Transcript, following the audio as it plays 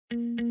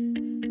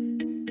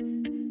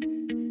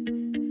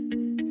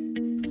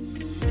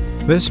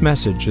This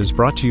message is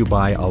brought to you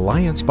by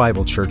Alliance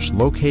Bible Church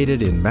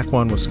located in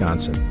Mequon,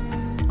 Wisconsin.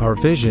 Our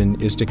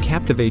vision is to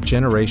captivate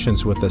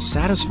generations with the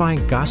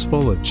satisfying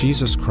gospel of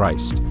Jesus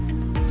Christ.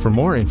 For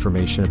more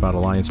information about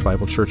Alliance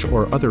Bible Church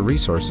or other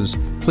resources,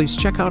 please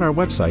check out our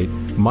website,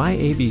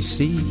 myabc.church.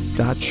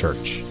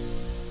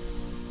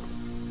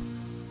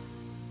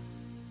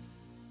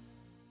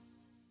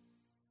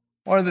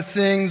 One of the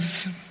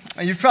things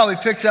you've probably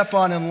picked up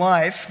on in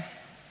life,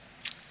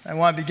 I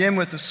want to begin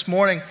with this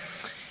morning,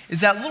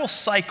 is that little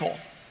cycle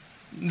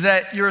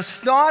that your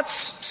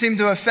thoughts seem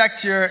to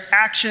affect your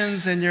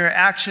actions and your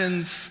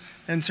actions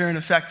in turn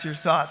affect your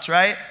thoughts,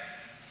 right?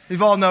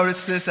 We've all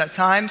noticed this at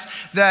times,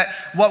 that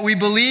what we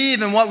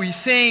believe and what we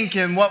think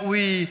and what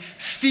we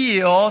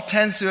feel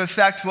tends to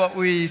affect what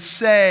we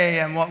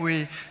say and what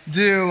we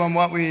do and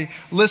what we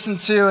listen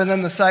to, and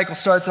then the cycle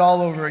starts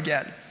all over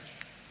again.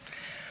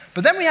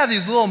 But then we have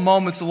these little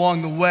moments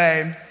along the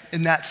way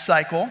in that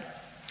cycle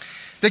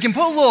that can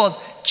put a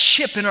little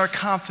chip in our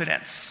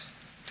confidence,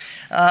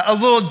 a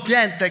little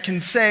dent that can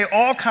say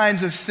all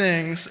kinds of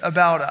things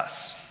about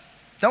us.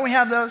 Don't we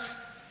have those?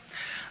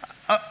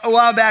 A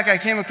while back, I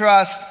came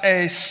across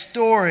a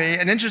story,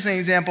 an interesting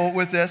example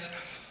with this,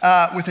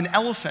 with an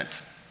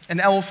elephant. An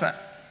elephant.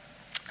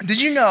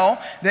 Did you know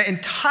that in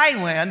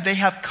Thailand, they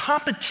have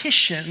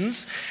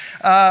competitions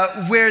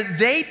where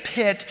they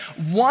pit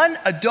one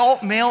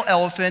adult male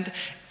elephant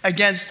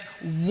against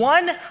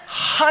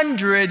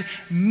 100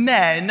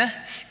 men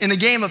in a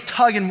game of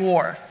tug of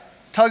war.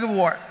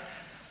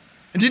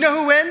 And do you know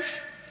who wins?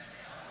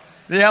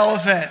 The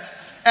elephant.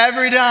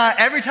 Every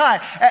time.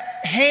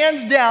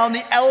 Hands down,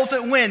 the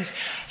elephant wins.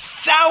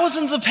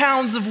 Thousands of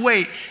pounds of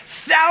weight,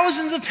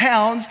 thousands of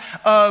pounds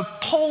of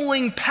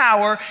pulling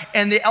power,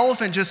 and the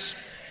elephant just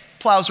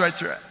plows right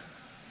through it.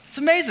 It's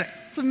amazing.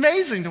 It's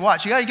amazing to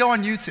watch. You got to go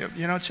on YouTube,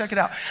 check it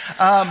out.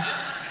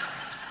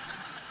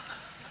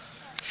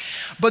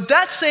 But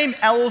that same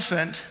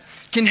elephant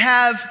can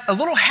have a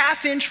little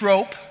half-inch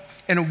rope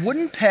and a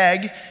wooden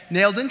peg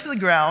nailed into the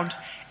ground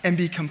and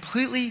be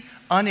completely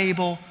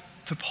unable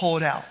to pull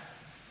it out.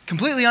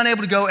 Completely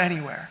unable to go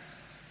anywhere.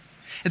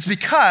 It's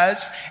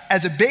because,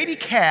 as a baby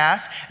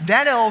calf,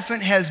 that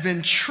elephant has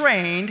been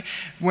trained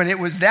when it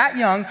was that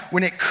young,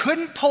 when it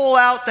couldn't pull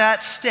out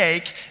that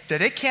stake,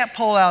 that it can't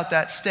pull out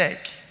that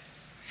stake.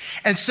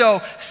 And so,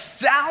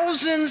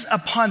 thousands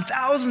upon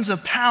thousands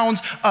of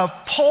pounds of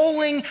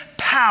pulling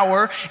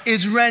power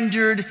is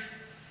rendered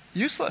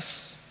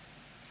useless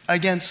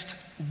against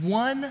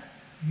one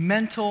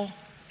mental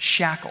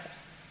shackle.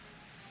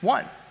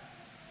 One.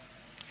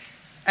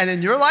 And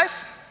in your life,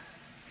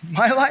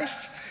 my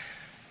life,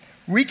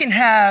 we can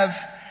have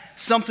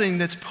something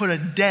that's put a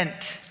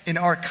dent in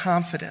our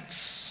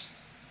confidence,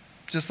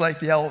 just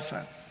like the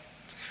elephant.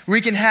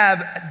 We can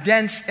have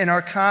dents in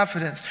our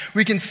confidence.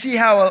 We can see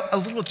how a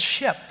little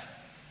chip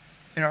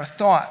in our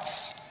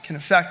thoughts can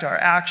affect our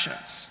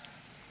actions.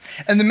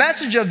 And the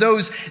message of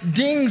those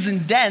dings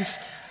and dents,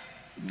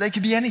 they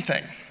could be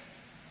anything,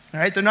 all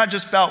right? They're not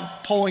just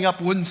about pulling up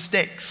wooden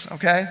stakes,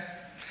 okay?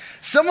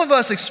 Some of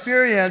us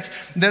experience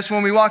this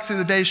when we walk through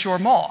the Bayshore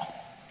Mall.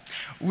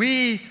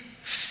 We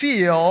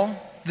feel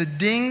the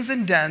dings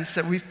and dents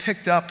that we've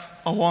picked up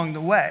along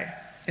the way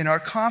in our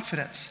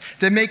confidence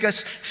that make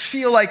us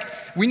feel like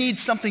we need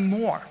something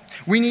more.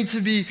 We need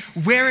to be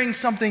wearing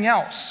something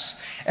else.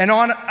 And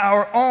on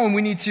our own,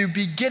 we need to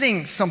be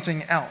getting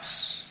something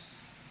else.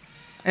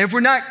 And if we're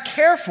not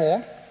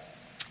careful,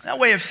 that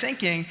way of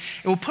thinking,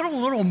 it will put a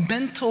little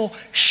mental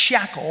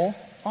shackle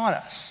on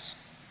us.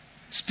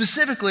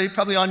 Specifically,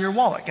 probably on your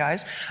wallet,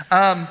 guys.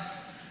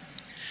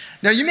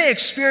 Now, you may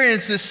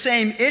experience this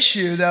same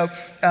issue, though,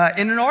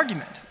 in an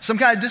argument, some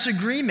kind of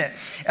disagreement.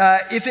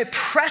 If it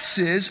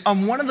presses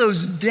on one of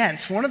those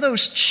dents, one of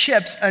those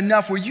chips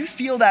enough where you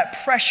feel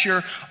that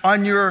pressure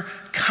on your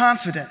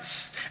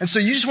confidence. And so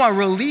you just want to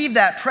relieve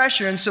that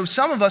pressure. And so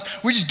some of us,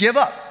 we just give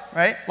up,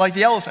 right? Like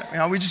the elephant,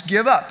 we just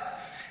give up.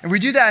 And we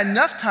do that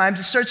enough times,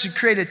 it starts to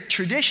create a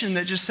tradition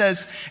that just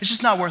says, it's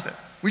just not worth it.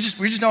 We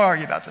just don't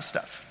argue about this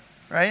stuff,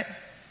 right?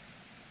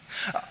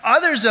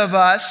 Others of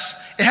us,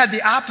 it had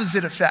the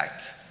opposite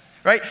effect,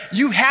 right?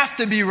 You have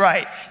to be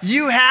right.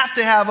 You have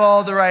to have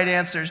all the right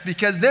answers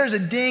because there's a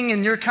ding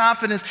in your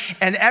confidence,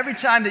 and every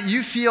time that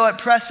you feel it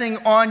pressing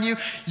on you,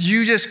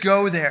 you just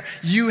go there.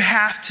 You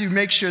have to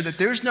make sure that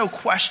there's no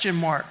question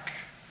mark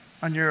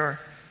on your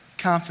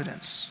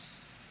confidence.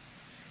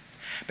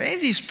 But any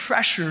of these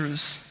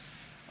pressures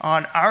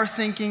on our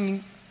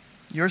thinking,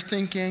 your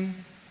thinking,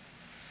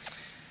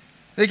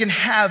 they can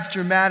have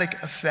dramatic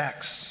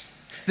effects.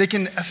 They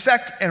can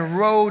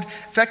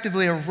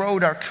effectively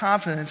erode our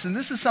confidence. And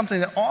this is something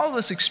that all of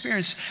us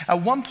experience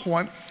at one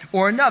point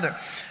or another.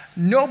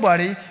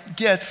 Nobody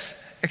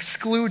gets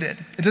excluded.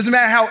 It doesn't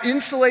matter how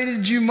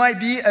insulated you might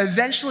be,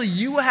 eventually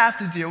you will have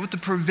to deal with the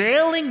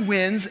prevailing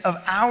winds of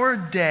our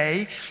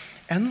day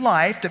and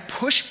life that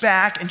push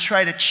back and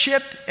try to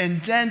chip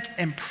and dent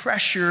and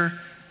pressure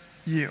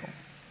you.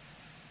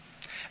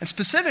 And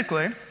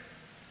specifically,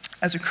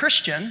 as a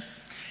Christian,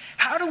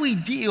 how do we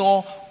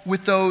deal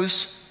with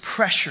those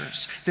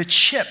pressures, the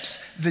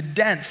chips, the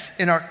dents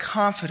in our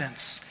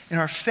confidence, in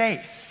our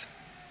faith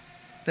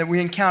that we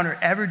encounter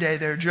every day.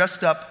 They're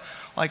dressed up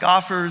like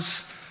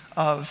offers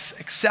of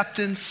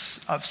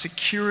acceptance, of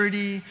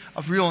security,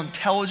 of real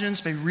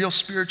intelligence, maybe real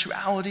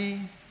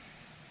spirituality,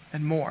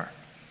 and more.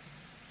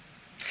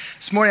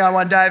 This morning I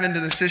want to dive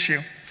into this issue.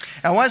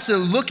 I want us to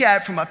look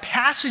at it from a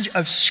passage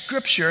of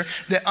Scripture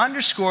that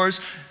underscores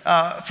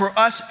for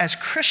us as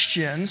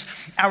Christians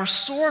our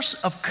source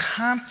of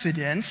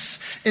confidence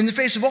in the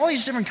face of all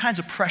these different kinds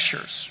of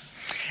pressures,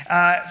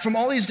 from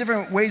all these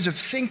different ways of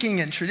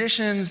thinking and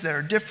traditions that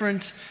are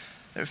different,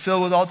 that are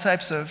filled with all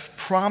types of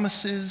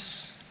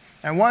promises.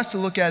 And I want us to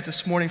look at it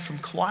this morning from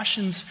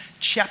Colossians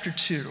chapter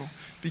 2,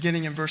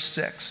 beginning in verse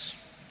 6.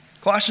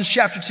 Colossians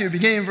chapter 2,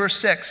 beginning in verse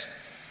 6.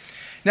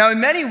 Now,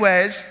 in many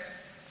ways,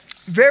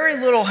 very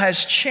little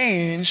has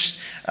changed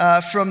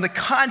from the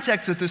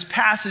context that this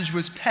passage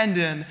was penned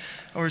in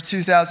over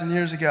 2,000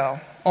 years ago,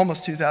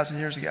 almost 2,000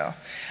 years ago.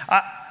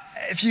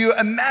 If you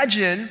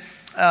imagine,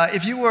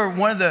 if you were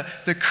one of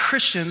the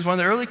Christians, one of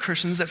the early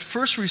Christians that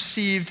first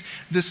received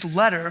this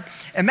letter,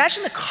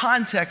 imagine the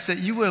context that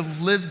you would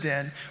have lived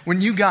in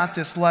when you got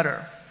this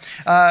letter.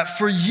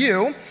 For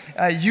you,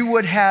 you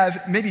would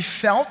have maybe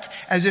felt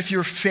as if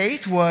your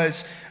faith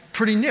was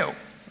pretty new.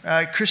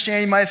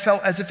 Christianity might have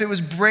felt as if it was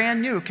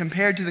brand new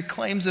compared to the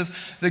claims of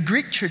the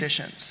Greek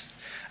traditions.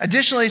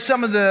 Additionally,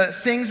 some of the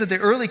things that the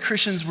early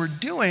Christians were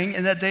doing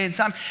in that day and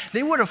time,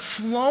 they would have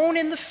flown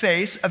in the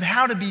face of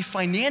how to be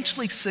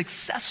financially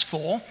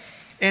successful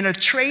in a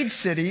trade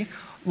city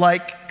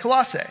like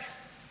Colossae.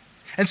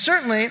 And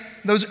certainly,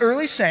 those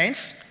early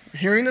saints,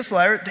 hearing this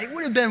letter, they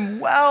would have been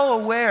well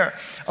aware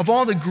of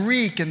all the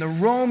Greek and the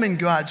Roman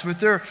gods with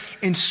their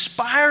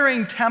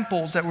inspiring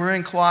temples that were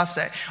in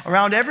Colossae.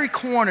 Around every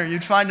corner,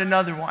 you'd find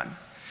another one.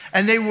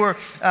 And they were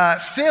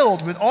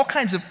filled with all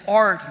kinds of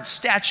art and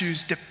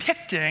statues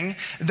depicting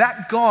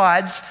that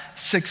god's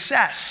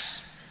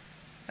success.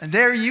 And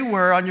there you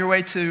were on your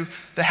way to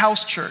the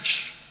house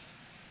church.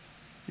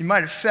 You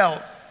might have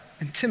felt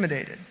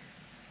intimidated.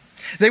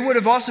 They would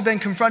have also been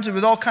confronted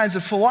with all kinds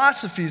of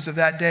philosophies of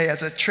that day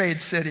as a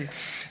trade city.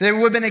 They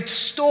would have been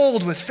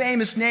extolled with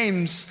famous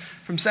names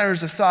from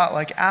centers of thought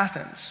like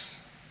Athens.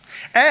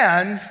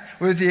 And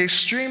with the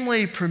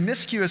extremely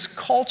promiscuous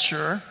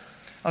culture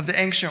of the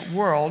ancient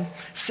world,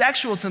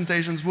 sexual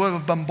temptations would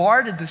have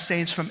bombarded the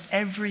saints from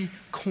every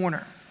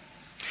corner.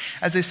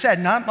 As I said,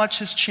 not much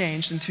has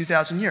changed in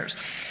 2,000 years.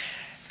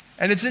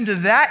 And it's into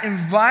that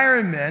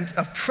environment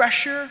of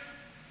pressure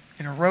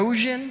and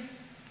erosion,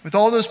 with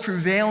all those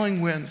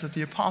prevailing winds, that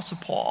the Apostle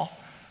Paul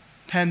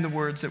penned the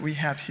words that we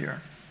have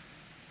here.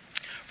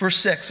 Verse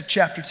 6 of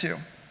chapter 2.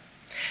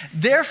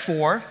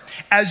 Therefore,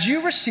 as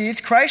you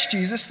received Christ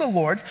Jesus the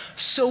Lord,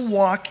 so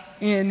walk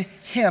in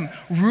him,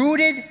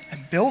 rooted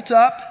and built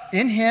up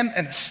in him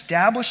and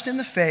established in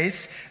the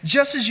faith,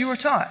 just as you were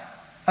taught,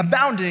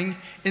 abounding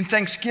in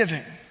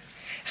thanksgiving.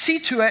 See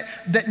to it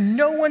that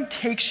no one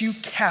takes you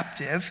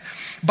captive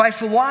by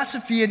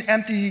philosophy and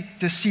empty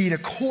deceit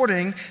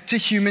according to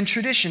human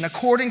tradition,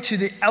 according to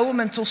the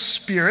elemental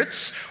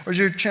spirits, or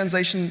your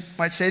translation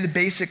might say the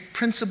basic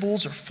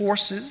principles or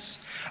forces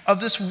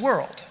of this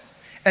world,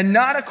 and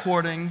not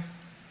according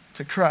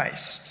to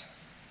Christ.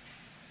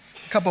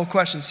 A couple of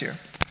questions here.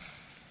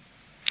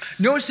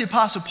 Notice the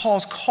Apostle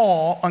Paul's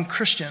call on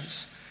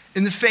Christians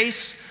in the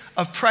face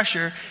of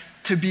pressure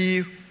to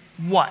be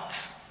what?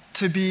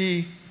 To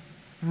be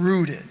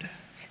rooted.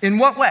 In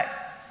what way?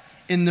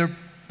 In their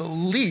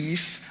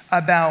belief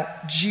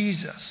about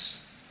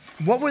Jesus.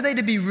 What were they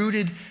to be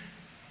rooted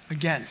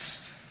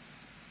against?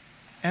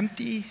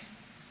 Empty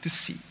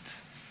deceit,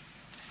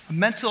 a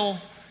mental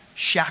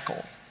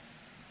shackle,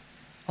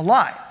 a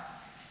lie.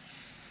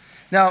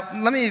 Now,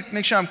 let me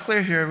make sure I'm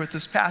clear here with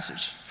this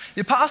passage.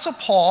 The Apostle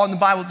Paul in the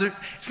Bible,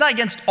 it's not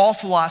against all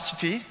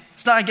philosophy,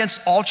 it's not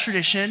against all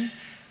tradition,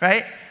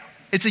 right?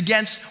 It's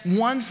against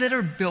ones that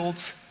are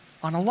built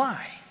on a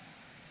lie.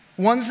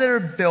 Ones that are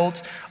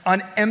built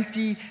on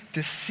empty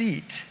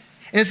deceit.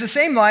 And it's the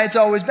same lie it's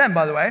always been,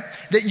 by the way,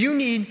 that you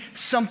need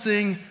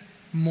something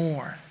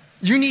more.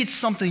 You need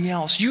something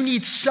else. You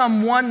need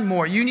someone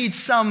more. You need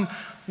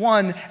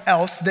someone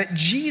else, that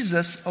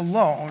Jesus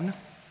alone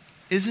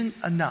isn't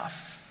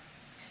enough.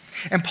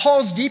 And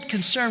Paul's deep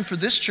concern for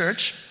this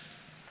church,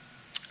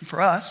 and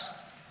for us,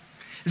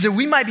 is that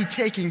we might be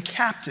taken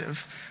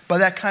captive by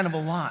that kind of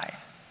a lie.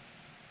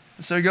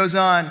 And so he goes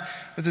on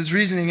with his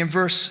reasoning in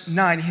verse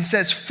 9. He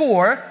says,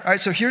 all right,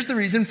 so here's the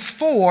reason,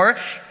 for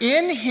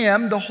in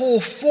him the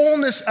whole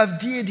fullness of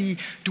deity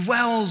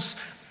dwells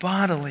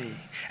bodily,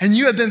 and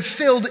you have been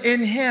filled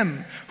in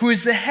him, who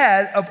is the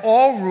head of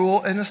all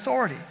rule and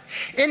authority.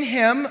 In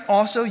him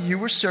also you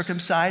were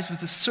circumcised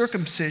with a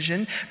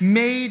circumcision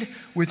made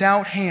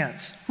without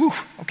hands. Whew,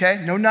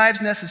 okay, no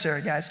knives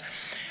necessary, guys.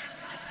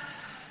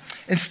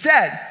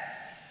 Instead,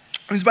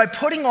 it was by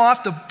putting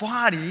off the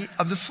body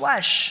of the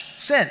flesh,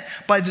 sin,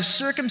 by the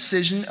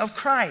circumcision of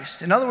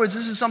Christ. In other words,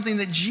 this is something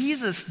that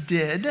Jesus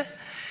did,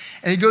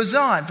 And he goes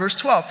on, verse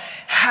 12,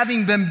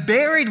 having been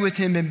buried with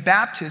him in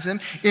baptism,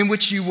 in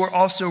which you were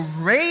also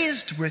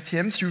raised with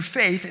him through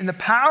faith in the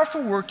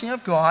powerful working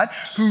of God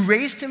who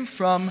raised him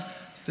from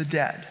the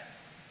dead.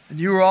 And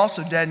you were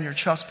also dead in your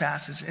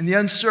trespasses, in the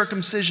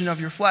uncircumcision of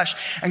your flesh.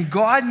 And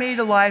God made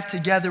alive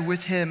together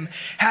with him,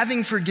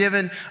 having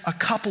forgiven a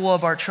couple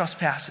of our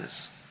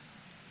trespasses.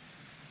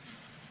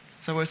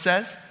 Is that what it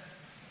says?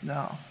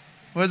 No.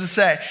 What does it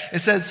say? It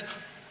says,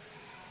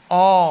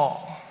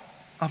 all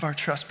of our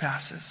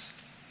trespasses.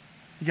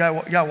 You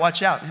gotta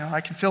watch out. I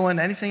can fill in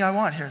anything I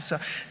want here. So,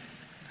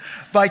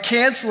 by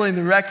canceling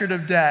the record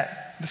of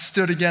debt that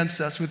stood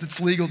against us with its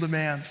legal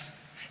demands,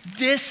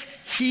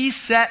 this he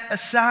set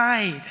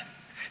aside,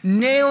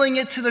 nailing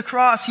it to the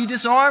cross. He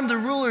disarmed the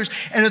rulers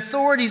and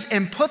authorities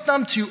and put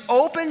them to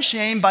open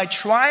shame by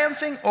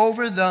triumphing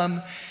over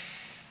them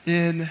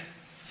in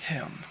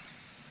him,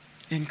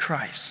 in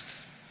Christ.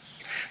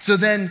 So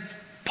then,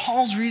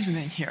 Paul's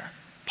reasoning here.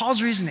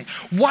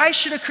 Why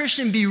should a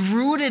Christian be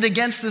rooted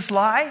against this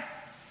lie?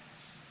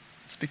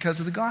 It's because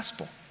of the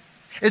gospel.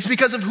 It's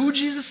because of who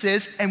Jesus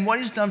is and what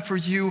he's done for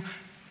you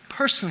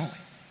personally.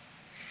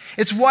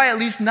 It's why at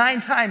least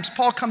 9 times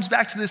Paul comes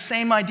back to this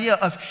same idea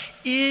of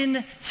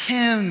in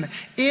him,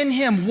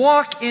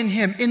 walk in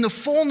him, in the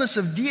fullness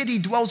of deity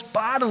dwells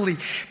bodily,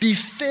 be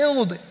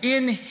filled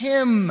in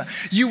him.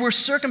 You were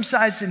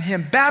circumcised in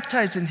him,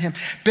 baptized in him,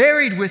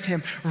 buried with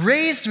him,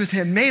 raised with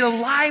him, made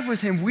alive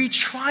with him. We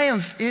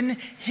triumph in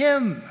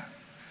him.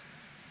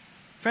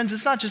 Friends,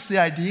 it's not just the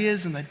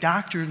ideas and the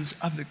doctrines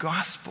of the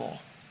gospel.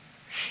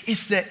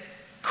 It's that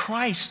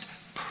Christ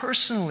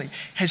personally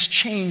has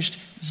changed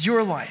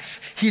your life.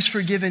 He's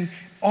forgiven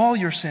all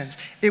your sins.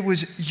 It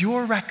was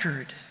your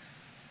record.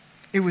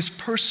 It was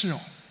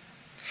personal.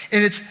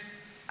 And it's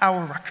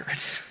our record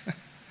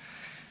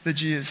that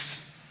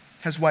Jesus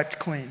has wiped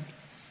clean.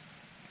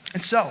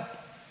 And so,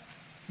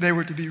 they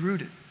were to be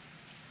rooted.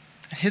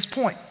 And his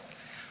point,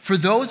 for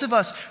those of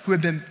us who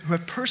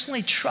have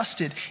personally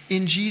trusted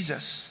in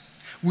Jesus,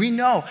 we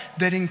know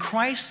that in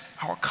Christ,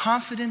 our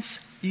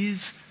confidence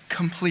is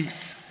complete.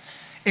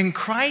 In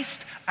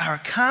Christ, our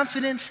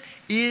confidence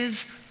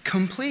is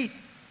complete.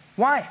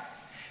 Why?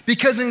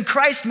 Because in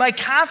Christ, my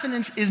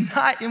confidence is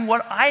not in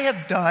what I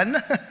have done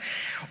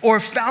or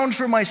found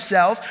for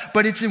myself,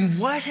 but it's in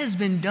what has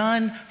been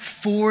done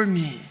for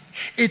me.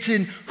 It's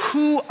in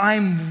who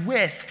I'm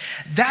with.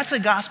 That's a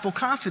gospel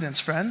confidence,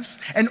 friends.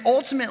 And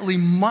ultimately,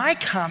 my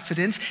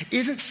confidence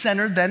isn't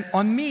centered then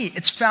on me.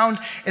 It's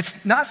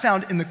not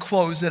found in the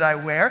clothes that I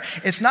wear.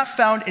 It's not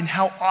found in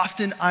how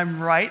often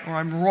I'm right or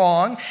I'm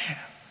wrong,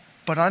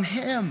 but on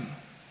him.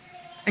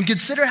 And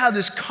consider how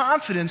this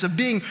confidence of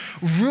being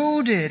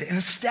rooted and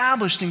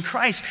established in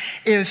Christ,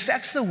 it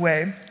affects the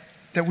way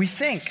that we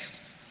think.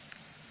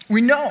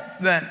 We know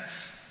then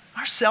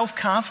our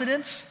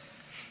self-confidence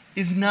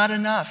is not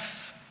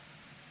enough.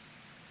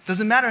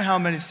 Doesn't matter how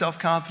many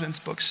self-confidence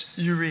books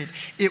you read.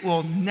 It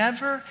will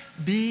never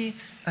be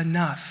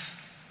enough.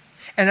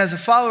 And as a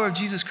follower of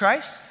Jesus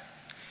Christ,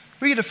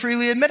 we get to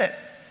freely admit it.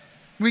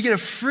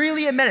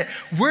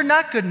 We're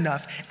not good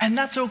enough, and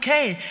that's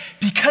okay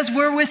because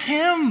we're with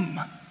him.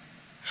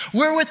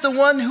 We're with the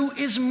one who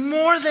is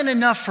more than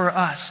enough for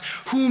us,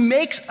 who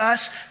makes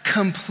us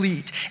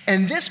complete.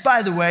 And this,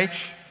 by the way,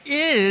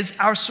 is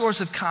our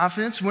source of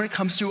confidence when it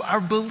comes to our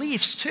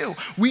beliefs too.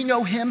 We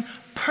know him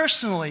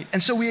personally,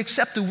 and so we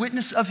accept the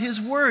witness of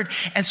his word,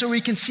 and so we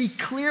can see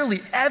clearly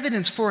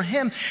evidence for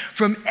him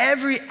from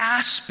every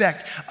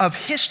aspect of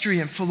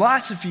history and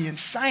philosophy and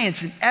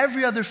science and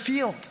every other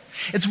field.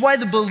 It's why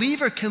the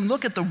believer can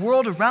look at the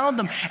world around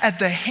them, at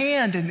the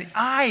hand and the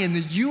eye and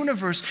the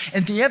universe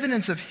and the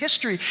evidence of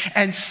history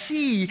and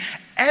see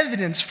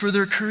evidence for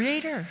their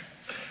creator.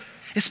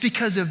 It's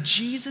because of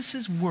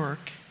Jesus'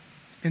 work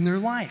in their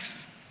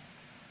life.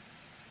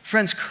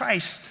 Friends,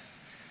 Christ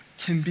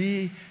can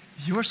be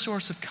your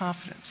source of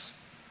confidence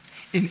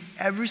in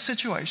every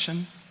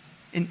situation,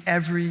 in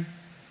every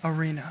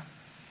arena.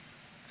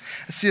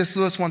 As C.S.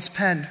 Lewis once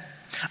penned,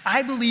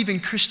 I believe in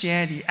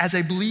Christianity as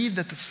I believe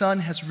that the sun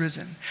has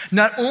risen,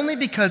 not only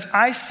because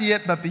I see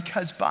it, but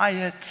because by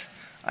it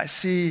I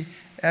see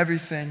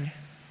everything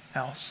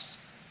else.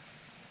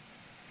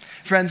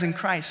 Friends, in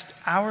Christ,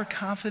 our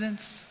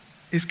confidence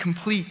is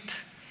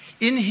complete.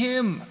 In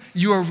him,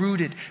 you are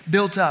rooted,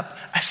 built up,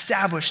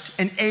 established,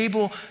 and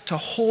able to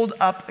hold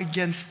up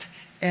against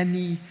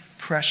any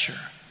pressure.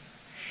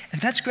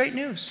 And that's great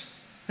news.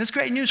 That's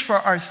great news for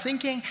our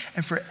thinking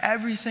and for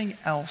everything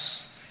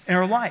else in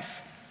our life.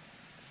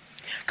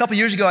 A couple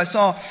years ago, I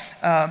saw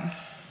an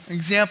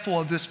example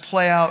of this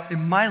play out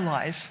in my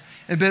life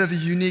in a bit of a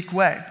unique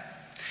way.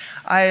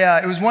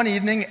 It was one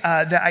evening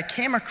that I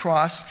came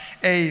across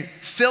a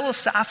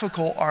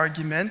philosophical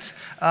argument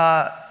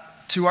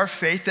to our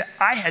faith that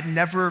I had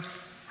never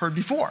heard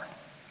before.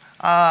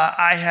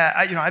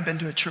 I've been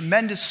to a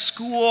tremendous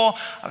school.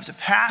 I was a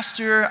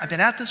pastor. I've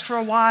been at this for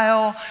a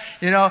while,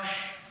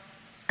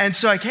 And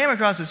so I came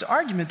across this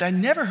argument that I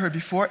never heard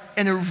before,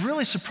 and it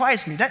really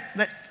surprised me.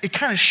 That it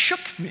kind of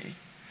shook me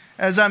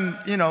as I'm,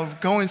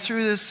 going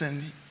through this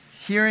and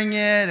hearing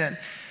it and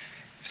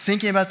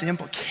thinking about the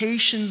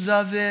implications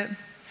of it.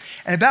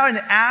 And about an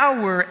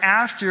hour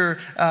after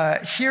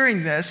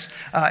hearing this,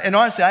 and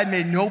honestly, I'd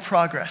made no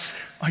progress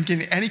on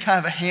getting any kind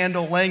of a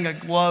handle, laying a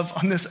glove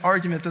on this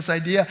argument, this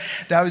idea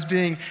that I was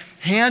being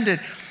handed.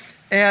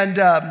 And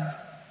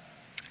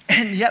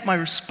yet my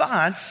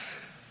response,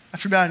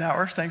 after about an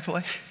hour,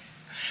 thankfully,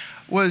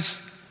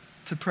 was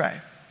to pray.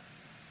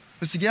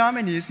 Was to get on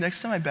my knees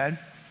next to my bed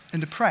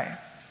and to pray.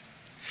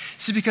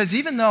 See, because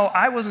even though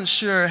I wasn't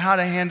sure how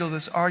to handle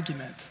this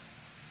argument,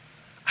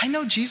 I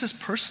know Jesus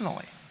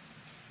personally.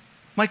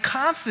 My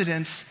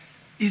confidence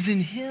is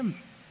in him.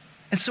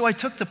 And so I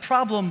took the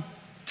problem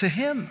to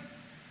him.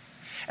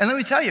 And let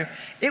me tell you,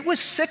 it was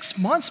 6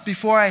 months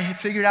before I had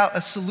figured out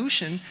a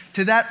solution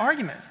to that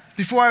argument,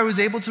 before I was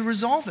able to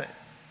resolve it.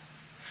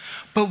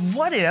 But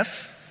what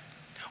if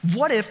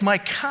my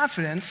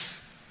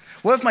confidence,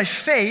 what if my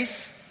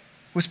faith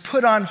was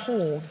put on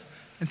hold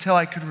until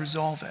I could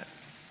resolve it?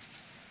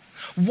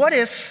 What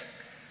if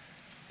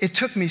it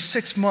took me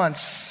 6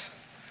 months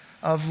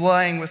of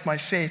lying with my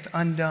faith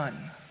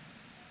undone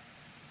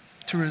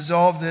to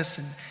resolve this?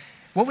 And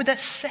what would that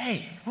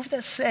say? What would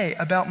that say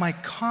about my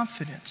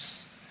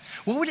confidence?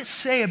 What would it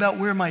say about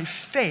where my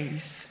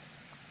faith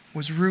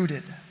was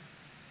rooted?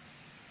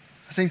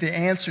 I think the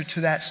answer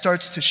to that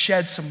starts to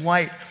shed some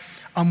light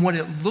on what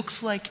it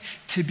looks like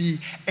to be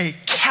a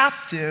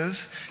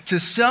captive to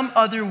some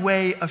other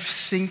way of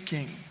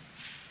thinking,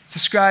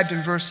 described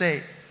in verse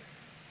 8.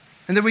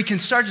 And then we can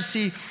start to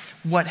see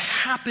what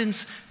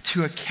happens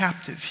to a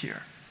captive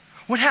here.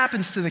 What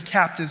happens to the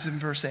captives in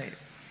verse 8?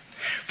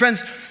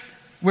 Friends,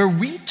 where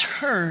we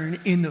turn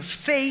in the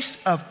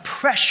face of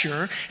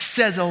pressure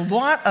says a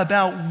lot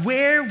about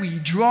where we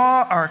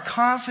draw our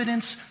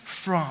confidence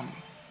from.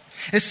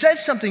 It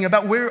says something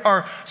about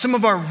where some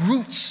of our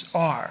roots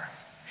are.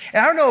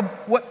 And I don't know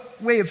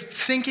what way of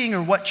thinking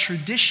or what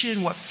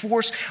tradition, what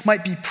force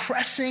might be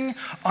pressing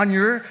on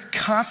your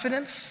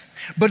confidence,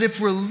 but if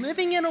we're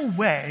living in a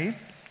way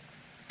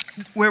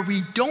where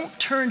we don't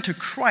turn to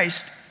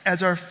Christ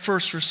as our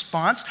first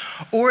response,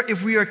 or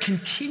if we are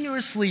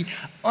continuously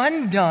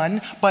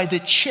undone by the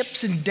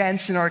chips and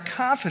dents in our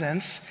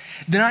confidence,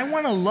 then I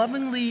want to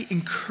lovingly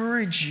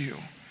encourage you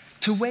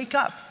to wake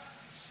up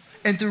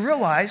and to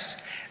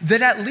realize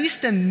that at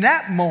least in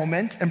that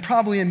moment, and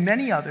probably in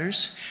many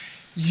others,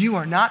 you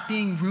are not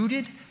being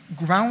rooted,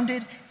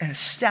 grounded, and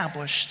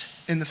established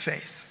in the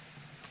faith.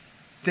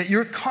 That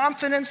your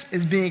confidence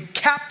is being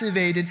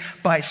captivated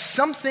by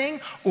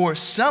something or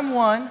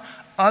someone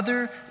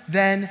other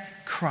than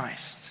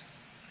Christ.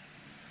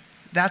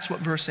 That's what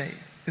verse 8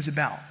 is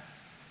about.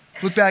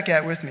 Look back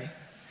at it with me.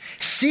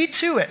 See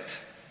to it,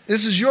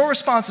 this is your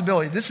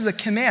responsibility, this is a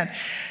command,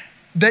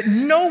 that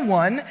no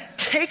one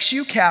takes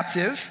you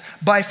captive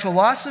by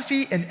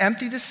philosophy and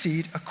empty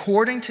deceit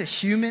according to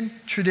human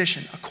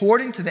tradition,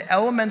 according to the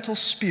elemental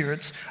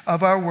spirits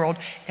of our world,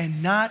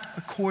 and not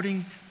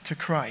according to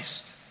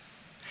Christ.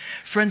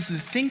 Friends, the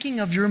thinking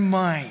of your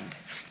mind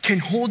can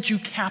hold you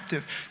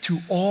captive to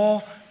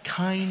all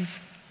kinds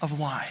of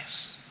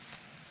lies.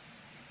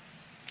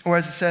 Or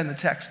as it said in the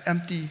text,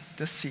 empty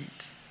deceit.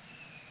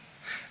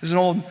 There's an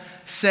old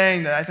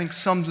saying that I think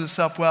sums this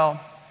up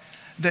well,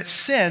 that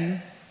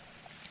sin,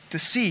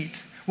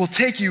 deceit, will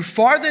take you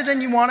farther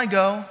than you want to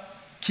go,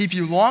 keep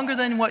you longer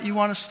than what you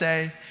want to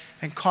stay,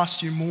 and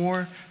cost you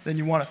more than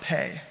you want to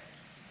pay.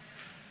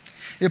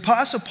 The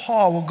Apostle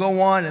Paul will go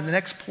on in the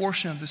next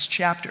portion of this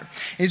chapter.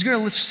 And he's going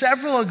to list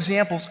several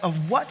examples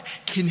of what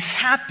can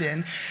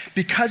happen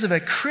because of a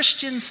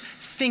Christian's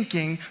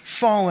thinking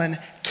fallen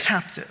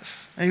captive.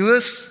 And he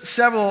lists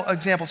several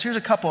examples. Here's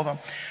a couple of them.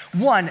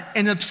 One,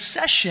 an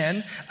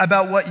obsession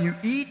about what you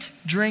eat,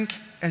 drink,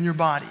 and your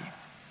body.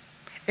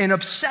 An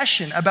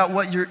obsession about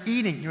what you're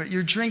eating, what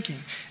you're drinking,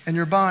 and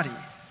your body.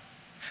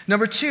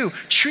 Number two,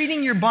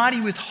 treating your body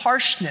with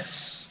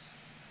harshness.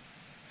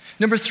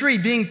 Number three,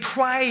 being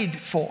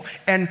prideful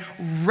and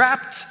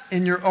wrapped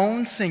in your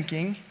own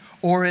thinking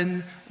or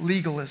in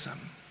legalism.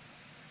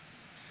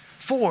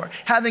 Four,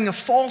 having a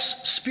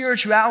false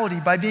spirituality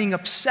by being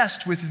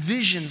obsessed with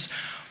visions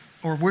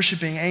or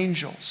worshiping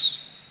angels.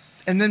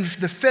 And then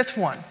the fifth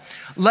one,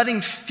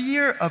 letting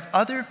fear of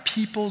other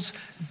people's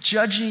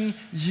judging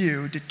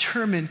you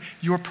determine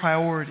your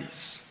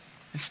priorities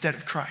instead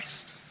of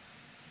Christ.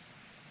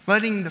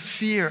 Letting the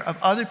fear of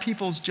other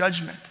people's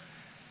judgment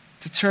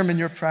determine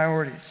your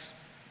priorities.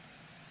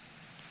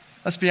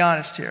 Let's be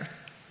honest here.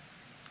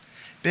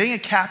 Being a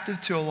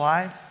captive to a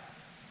lie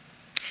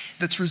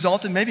that's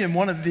resulted maybe in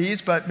one of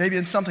these, but maybe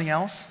in something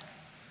else,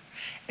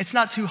 it's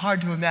not too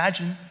hard to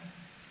imagine.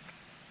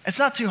 It's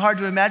not too hard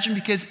to imagine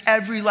because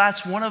every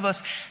last one of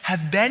us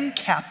have been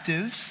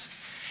captives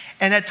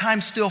and at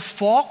times still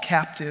fall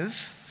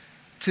captive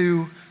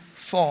to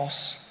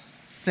false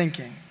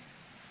thinking.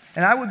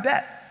 And I would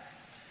bet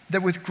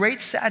that with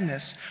great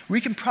sadness, we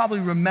can probably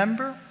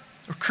remember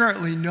or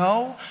currently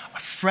know a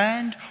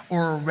friend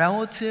or a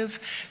relative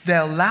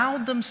that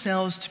allowed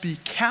themselves to be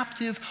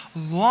captive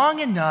long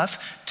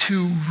enough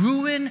to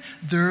ruin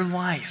their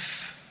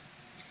life.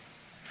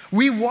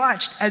 We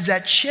watched as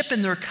that chip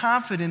in their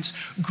confidence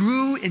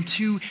grew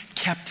into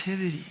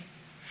captivity.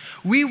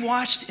 We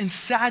watched in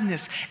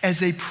sadness as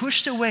they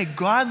pushed away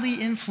godly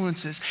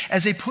influences,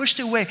 as they pushed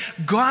away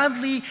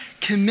godly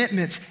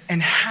commitments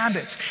and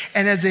habits,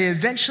 and as they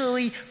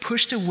eventually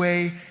pushed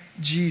away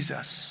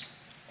Jesus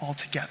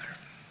altogether.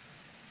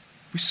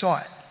 We saw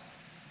it.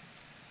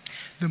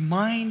 The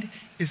mind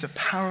is a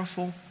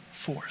powerful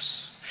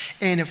force.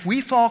 And if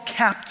we fall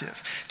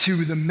captive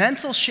to the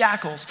mental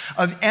shackles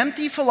of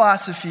empty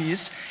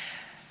philosophies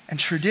and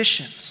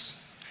traditions,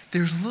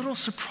 there's little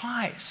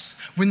surprise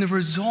when the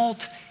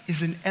result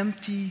is an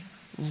empty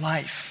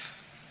life.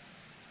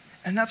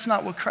 And that's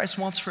not what Christ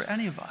wants for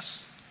any of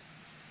us.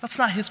 That's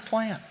not his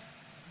plan.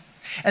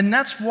 And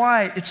that's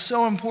why it's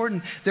so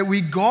important that we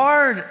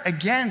guard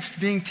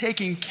against being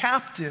taken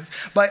captive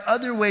by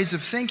other ways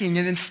of thinking,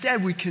 and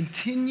instead we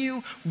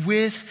continue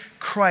with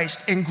Christ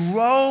and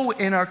grow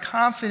in our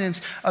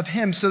confidence of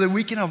him so that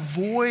we can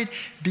avoid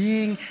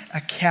being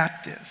a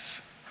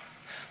captive.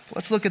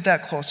 Let's look at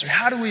that closer.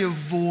 How do we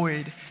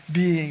avoid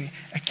being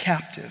a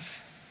captive?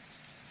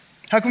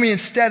 How can we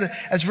instead,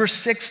 as verse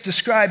 6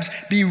 describes,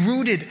 be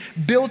rooted,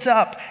 built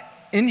up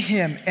in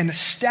him and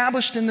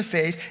established in the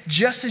faith,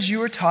 just as you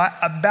were taught,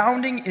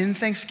 abounding in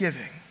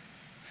thanksgiving?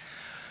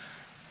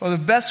 Well, the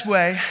best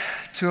way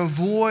to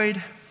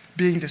avoid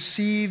being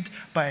deceived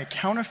by a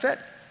counterfeit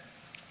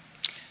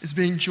is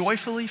being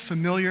joyfully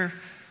familiar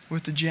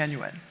with the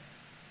genuine.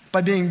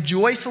 By being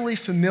joyfully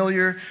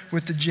familiar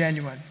with the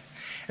genuine.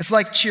 It's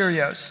like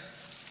Cheerios.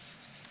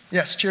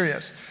 Yes,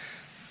 Cheerios.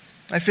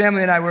 My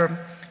family and I were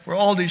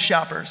Aldi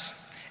shoppers.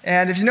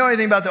 And if you know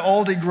anything about the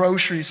Aldi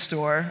grocery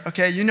store,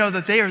 okay, you know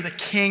that they are the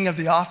king of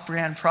the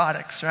off-brand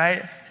products,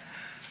 right?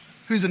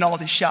 Who's an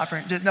Aldi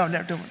shopper? No,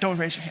 don't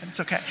raise your hand. It's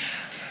okay.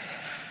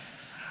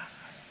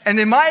 And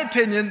in my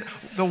opinion,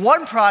 the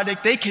one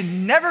product they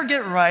can never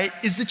get right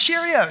is the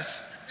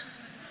Cheerios.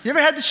 You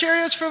ever had the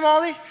Cheerios from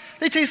Aldi?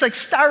 They taste like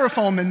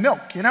styrofoam and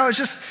milk, you know?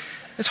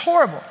 It's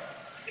horrible.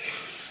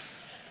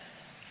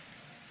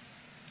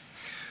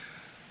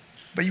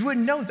 But you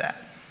wouldn't know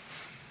that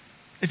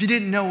if you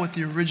didn't know what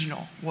the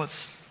original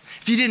was.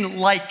 If you didn't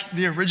like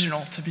the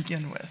original to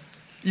begin with,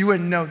 you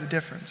wouldn't know the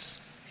difference.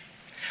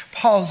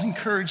 Paul's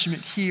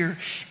encouragement here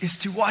is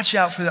to watch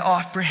out for the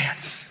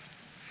off-brands,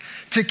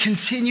 to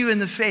continue in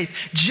the faith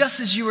just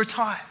as you were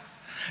taught.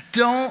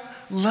 Don't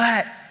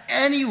let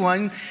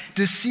anyone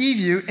deceive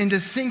you into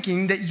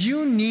thinking that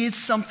you need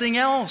something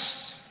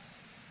else.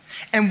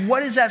 And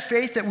what is that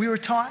faith that we were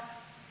taught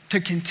to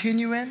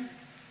continue in?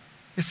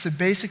 It's the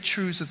basic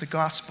truths of the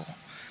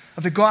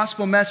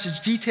gospel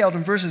message detailed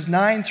in verses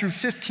 9 through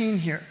 15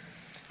 here.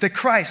 That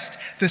Christ,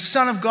 the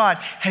Son of God,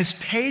 has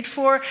paid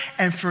for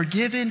and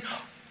forgiven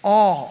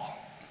all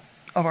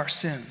of our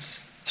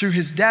sins through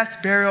his death,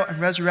 burial, and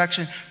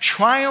resurrection,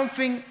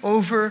 triumphing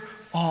over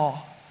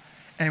all.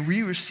 And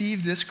we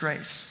receive this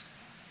grace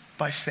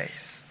by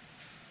faith.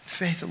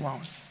 Faith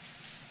alone.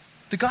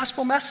 The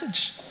gospel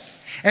message.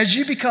 As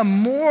you become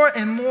more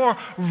and more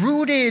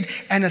rooted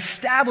and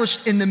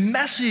established in the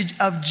message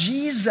of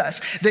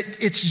Jesus, that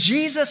it's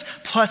Jesus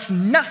plus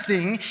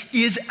nothing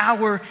is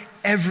our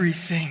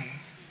everything.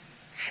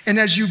 And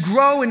as you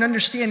grow in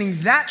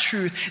understanding that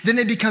truth, then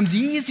it becomes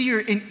easier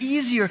and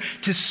easier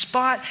to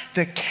spot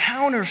the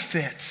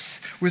counterfeits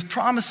with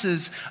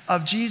promises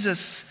of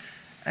Jesus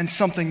and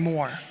something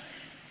more,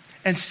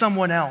 and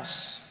someone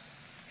else,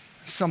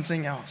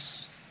 something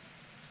else.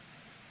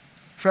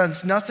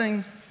 Friends,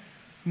 nothing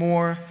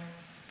more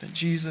than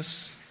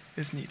Jesus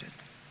is needed.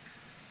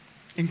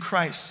 In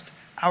Christ,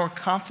 our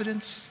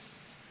confidence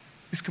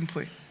is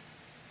complete.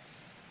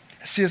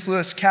 C.S.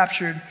 Lewis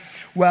captured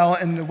well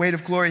in The Weight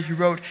of Glory, he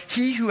wrote,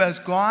 "He who has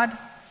God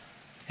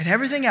and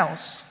everything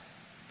else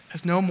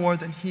has no more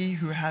than he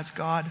who has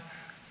God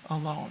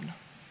alone."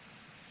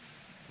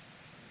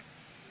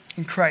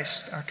 In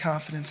Christ, our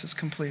confidence is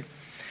complete.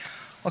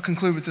 I'll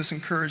conclude with this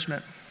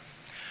encouragement.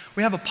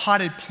 We have a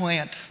potted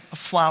plant of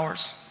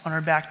flowers on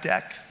our back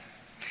deck.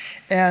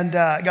 And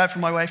I got it for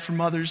my wife for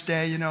Mother's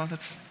Day. You know,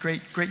 that's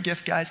great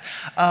gift, guys.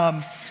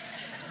 Well,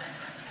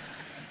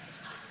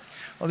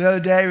 the other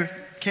day, we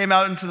came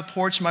out into the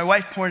porch, and my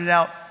wife pointed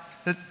out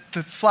that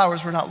the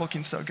flowers were not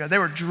looking so good. They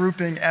were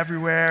drooping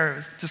everywhere. It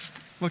was just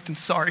looked in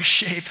sorry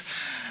shape.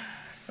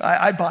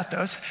 I bought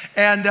those.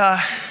 And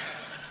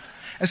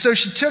so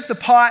she took the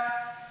pot,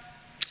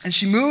 and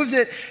she moved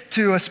it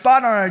to a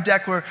spot on our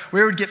deck where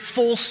we would get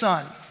full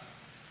sun.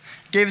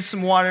 Gave it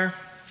some water.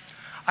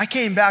 I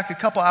came back a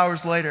couple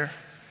hours later.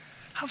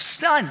 I was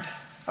stunned.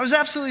 I was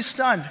absolutely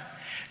stunned.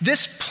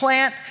 This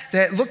plant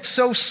that looked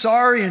so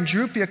sorry and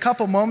droopy a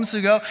couple moments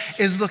ago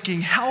is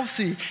looking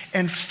healthy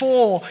and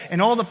full,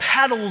 and all the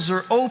petals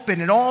are open,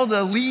 and all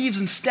the leaves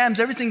and stems,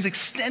 everything's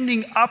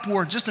extending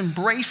upward, just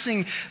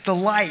embracing the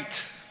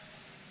light.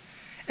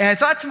 And I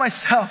thought to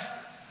myself,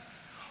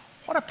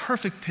 what a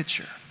perfect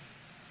picture.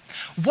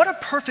 What a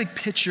perfect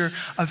picture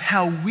of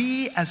how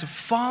we, as a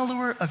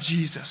follower of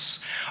Jesus,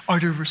 are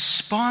to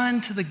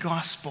respond to the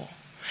gospel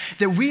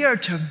that we are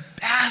to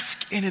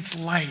bask in its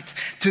light,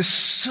 to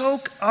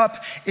soak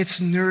up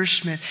its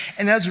nourishment.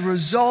 And as a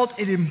result,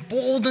 it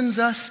emboldens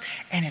us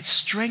and it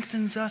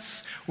strengthens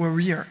us where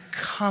we are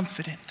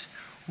confident,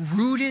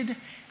 rooted,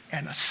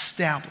 and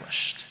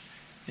established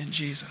in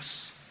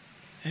Jesus.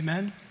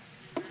 Amen?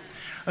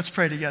 Let's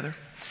pray together.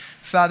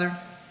 Father,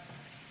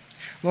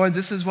 Lord,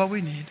 this is what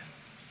we need.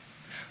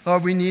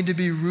 Lord, we need to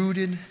be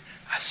rooted,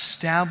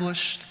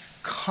 established,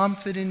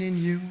 confident in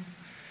you.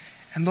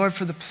 And Lord,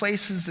 for the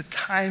places, the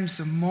times,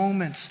 the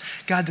moments,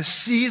 God, the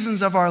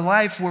seasons of our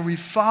life where we've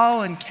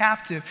fallen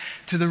captive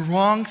to the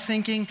wrong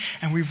thinking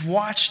and we've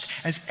watched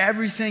as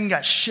everything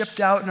got shipped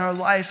out in our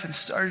life and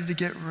started to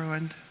get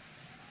ruined.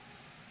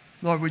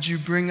 Lord, would you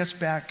bring us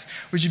back?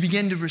 Would you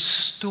begin to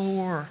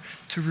restore,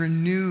 to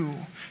renew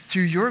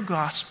through your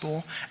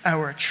gospel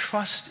our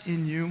trust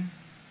in you?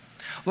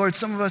 Lord,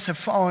 some of us have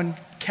fallen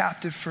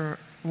captive for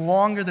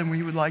longer than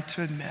we would like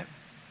to admit.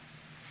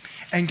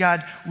 And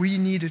God, we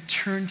need to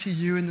turn to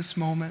you in this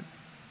moment.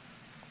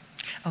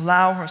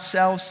 Allow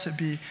ourselves to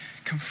be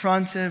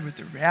confronted with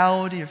the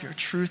reality of your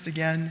truth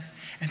again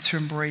and to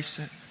embrace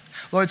it.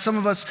 Lord, some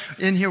of us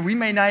in here, we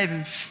may not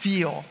even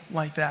feel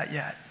like that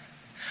yet.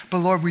 But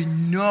Lord, we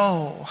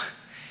know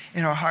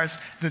in our hearts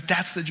that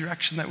that's the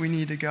direction that we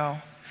need to go.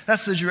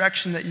 That's the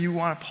direction that you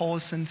want to pull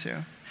us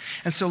into.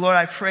 And so, Lord,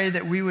 I pray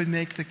that we would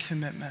make the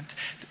commitment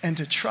and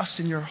to trust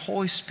in your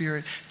Holy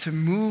Spirit to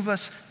move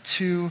us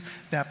to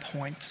that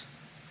point.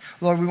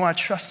 Lord, we want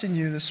to trust in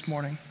you this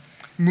morning.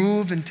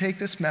 Move and take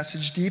this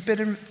message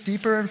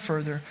deeper and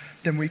further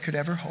than we could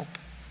ever hope.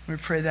 We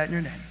pray that in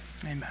your name.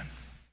 Amen.